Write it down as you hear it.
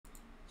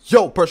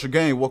Yo, Pressure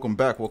Gang, welcome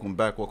back,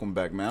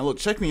 man. Look,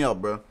 check me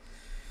out, bro.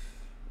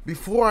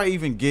 Before I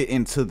even get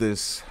into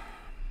this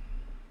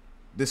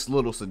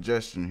little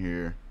suggestion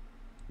here,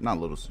 not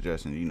little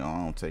suggestion, you know, I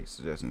don't take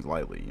suggestions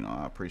lightly, you know,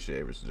 I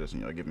appreciate every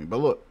suggestion y'all give me. But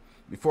look,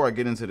 before I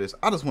get into this,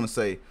 I just want to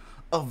say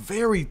a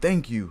very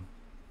grateful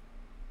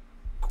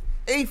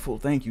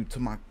thank you to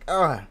my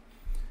guy,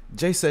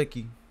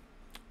 Huskii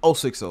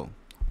 060.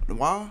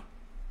 Why?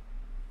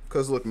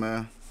 Because look,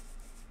 man,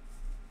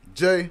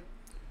 Jay,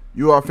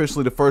 you are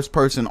officially the first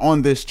person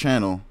on this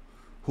channel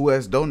who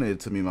has donated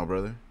to me, my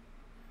brother.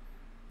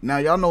 Now,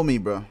 y'all know me,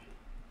 bro.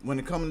 When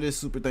it comes to this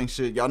super thing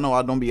shit, y'all know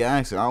I don't be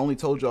asking. I only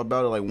told y'all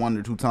about it like 1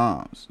 or 2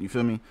 times. You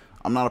feel me?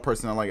 I'm not a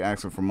person that like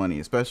asking for money,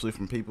 especially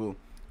from people,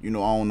 you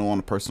know, I don't know on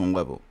a personal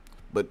level.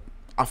 But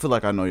I feel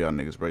like I know y'all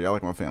niggas, bro. Y'all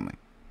like my family.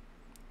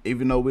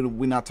 Even though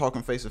we not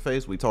talking face to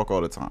face, we talk all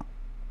the time.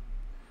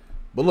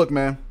 But look,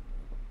 man,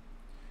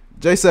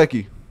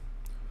 Huskii,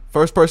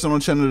 first person on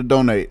the channel to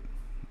donate.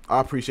 I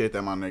appreciate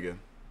that, my nigga,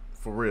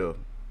 for real.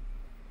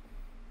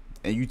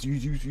 And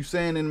you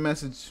saying in the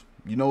message,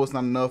 you know it's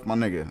not enough, my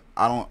nigga.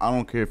 I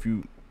don't care if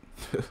you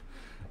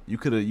you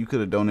could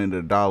have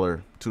donated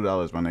 $1,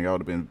 $2, my nigga. I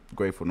would have been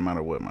grateful no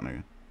matter what, my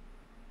nigga.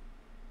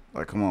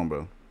 Like, come on,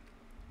 bro.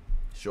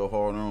 It's your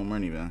hard-earned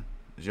money, man.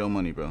 It's your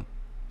money, bro.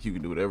 You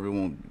can do whatever you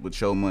want with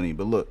your money.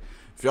 But look,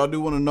 if y'all do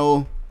want to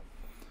know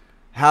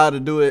how to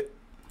do it,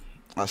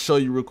 I'll show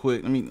you real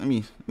quick. Let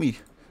me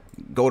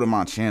go to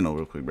my channel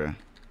real quick, bro.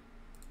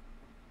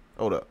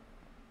 Hold up.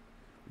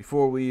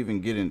 Before we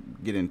even get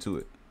into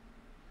it.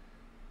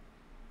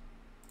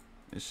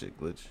 This shit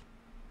glitch.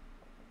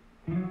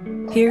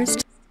 Here's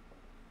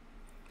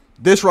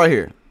this right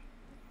here.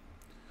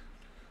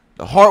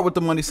 The heart with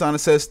the money sign that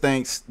says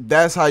thanks.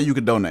 That's how you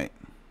can donate.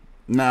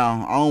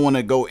 Now, I don't want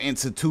to go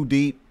into too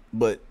deep,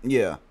 but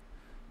yeah.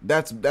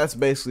 That's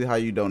basically how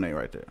you donate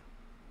right there.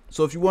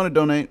 So if you want to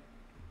donate,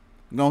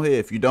 go ahead.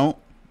 If you don't,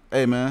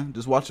 hey man,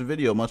 just watch the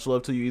video. Much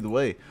love to you either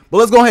way. But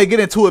let's go ahead and get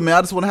into it, man.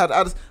 I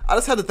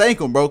just had to thank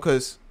him, bro,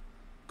 cause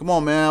come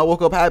on, man. I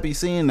woke up happy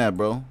seeing that,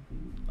 bro.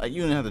 Like,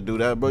 you didn't have to do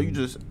that, bro. You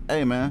just,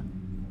 hey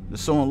man,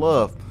 just showing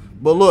love.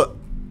 But look,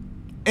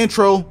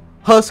 intro,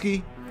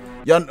 Huskii.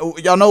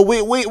 Y'all know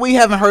we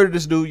haven't heard of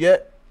this dude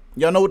yet.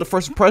 Y'all know what the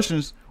first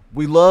impressions,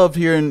 we love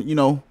hearing, you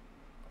know,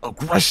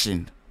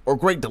 aggression or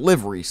great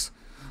deliveries.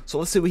 So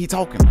let's see what he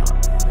talking about.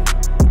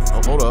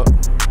 Oh, hold up.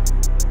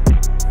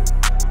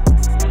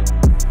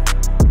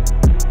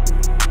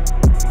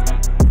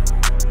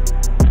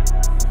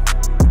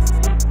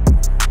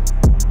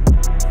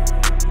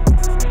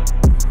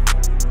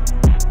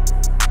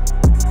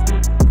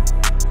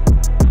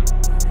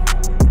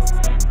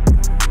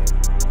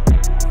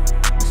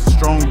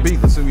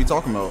 Let's see what we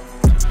talking about.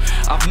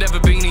 I've never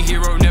been a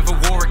hero, never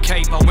wore a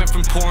cape. I went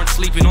from poor and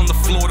sleeping on the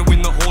floor to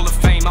win the Hall of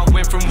Fame. I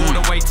went from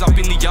water weights up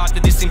in the yard to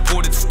this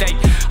imported state.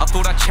 I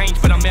thought I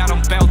changed, but I'm out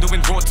on bail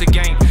doing raw to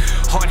game.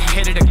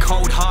 Hot-headed and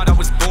cold hard, I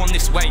was born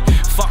this way.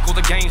 Fuck all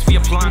the games, we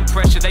applying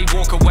pressure, they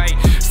walk away.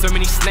 So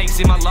many snakes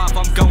in my life,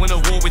 I'm going to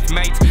war with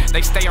mates.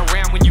 They stay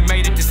around when you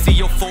made it to see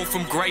your fall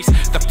from grace.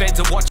 The feds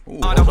are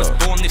watching hard, I was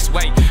born this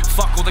way.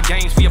 Fuck all the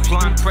games, we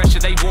applying pressure,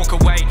 they walk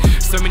away.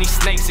 So many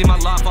snakes in my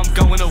life, I'm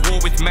going to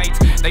war with mates.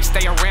 They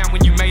stay around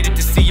when you made it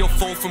to see your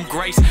fall from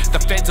grace. The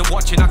feds are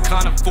watching, I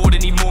can't afford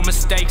any more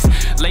mistakes.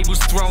 Labels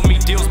throwing me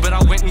deals, but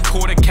I went and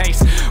caught a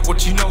case.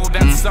 What you know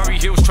about Surrey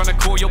Hills, trying to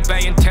call your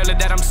bay and tell her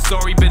that I'm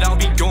sorry, but I'll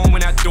be gone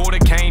when our daughter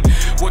came.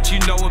 What you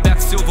know about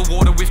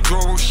Silverwater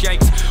withdrawal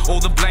shakes? All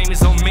the blame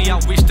is on me, I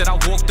wish that I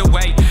walked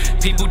away.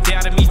 People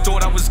doubted me,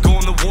 thought I was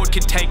gone, the ward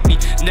could take me.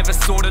 Never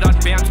thought that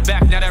I'd bounce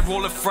back, now they're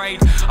all afraid.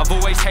 I've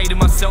always hated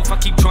myself, I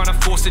keep trying to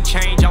force a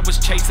change. I was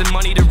chasing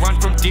money to run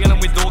from dealing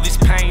with all this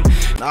pain.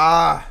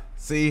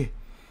 See,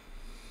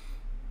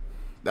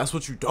 that's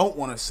what you don't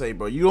want to say,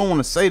 bro. You don't want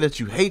to say that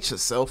you hate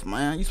yourself,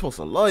 man. You're supposed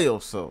to love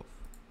yourself.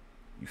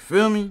 You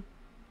feel me?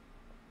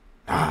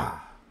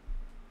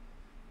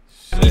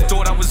 He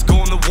thought I was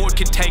gone, the ward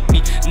could take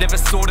me. Never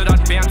thought that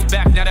I'd bounce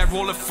back, now they're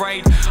all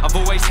afraid. I've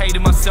always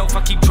hated myself,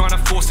 I keep trying to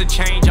force a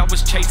change. I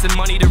was chasing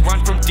money to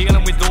run from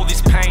dealing with all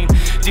this pain.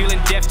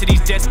 Dealing death to these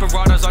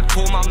desperados, I'd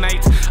call my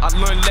mates. I'd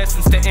learn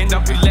lessons to end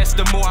up with less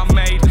the more I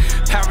made.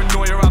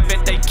 Paranoia, I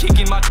bet they kick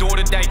in my door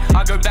today.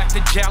 I go back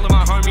to jail and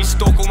my homies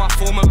stalk all my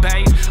former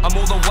bays. I'm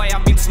all the way,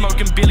 I've been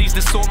smoking billies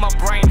to sort my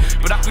brain.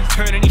 But I could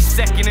turn any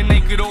second and they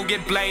could all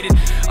get bladed.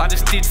 I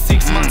just did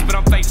 6 months, but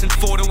I'm facing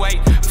 4 to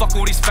 8. Fuck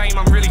all this fame,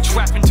 I'm really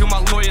trapped until my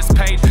lawyer's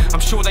paid.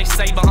 I'm sure they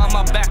say behind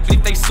my back, but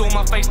if they saw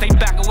my face, they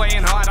back away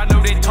and hide. I know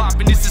they're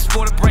typing, this is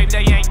for the brave,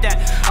 they ain't that.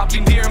 I've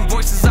been hearing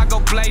voices, I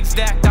got blades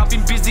stacked. I've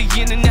been busy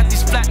in and out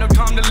this flat, no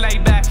time to lay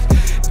back.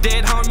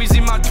 Dead homies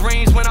in my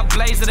dreams, when I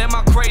blaze it, am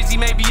I crazy?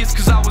 Maybe it's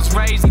cause I was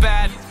raised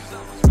bad.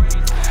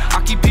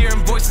 I keep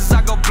hearing voices,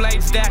 I got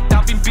blades stacked.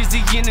 I've been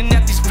busy in and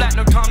out this flat,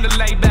 no time to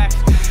lay back.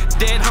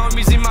 Dead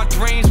homies in my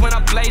dreams, when I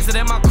blaze it,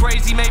 am I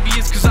crazy? Maybe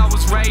it's cause I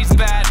was raised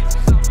bad.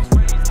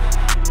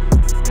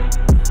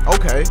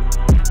 Okay.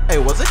 Hey,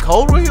 was it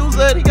cold where he was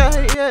at? He got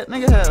hit yet?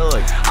 Nigga had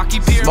like I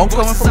keep hearing smoke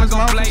coming from his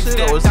mouth and shit.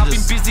 shit, or is it I've been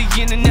just,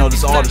 busy in and you know, out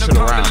just this all the night, shit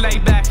no time around? to lay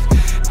back.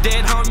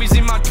 Dead homies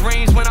in my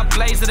dreams when I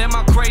blaze it. Am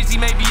I crazy?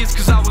 Maybe it's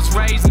cause I was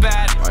raised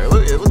bad. All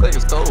right, it looks like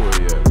it's cold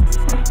where you at.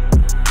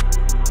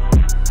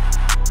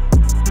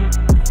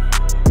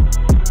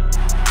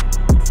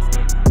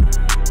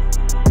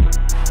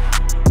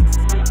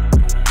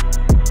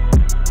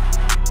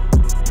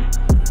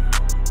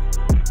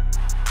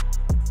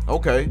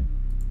 Okay.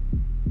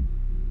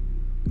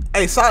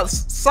 Hey,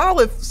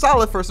 solid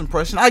first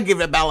impression. I give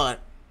it about like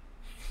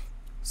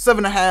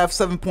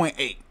 7.5,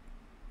 7.8.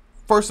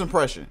 First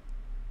impression.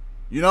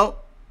 You know?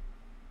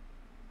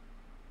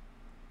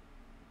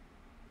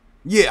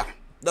 Yeah,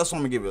 that's what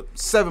I'm gonna give it.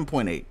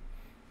 7.8.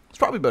 It's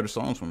probably better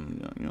songs from,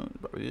 you know,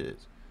 it probably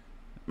is.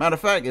 Matter of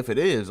fact, if it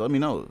is, let me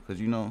know,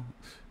 because, you know,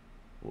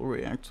 we'll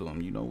react to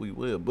them. You know we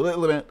will.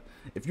 But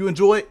if you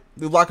enjoy it,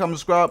 leave a like, comment,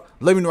 subscribe.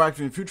 Let me know in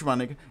the future, my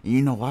nigga. And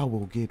you know I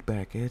will get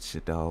back at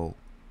you, dog.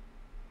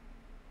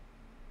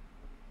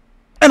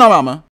 And I'm out, man.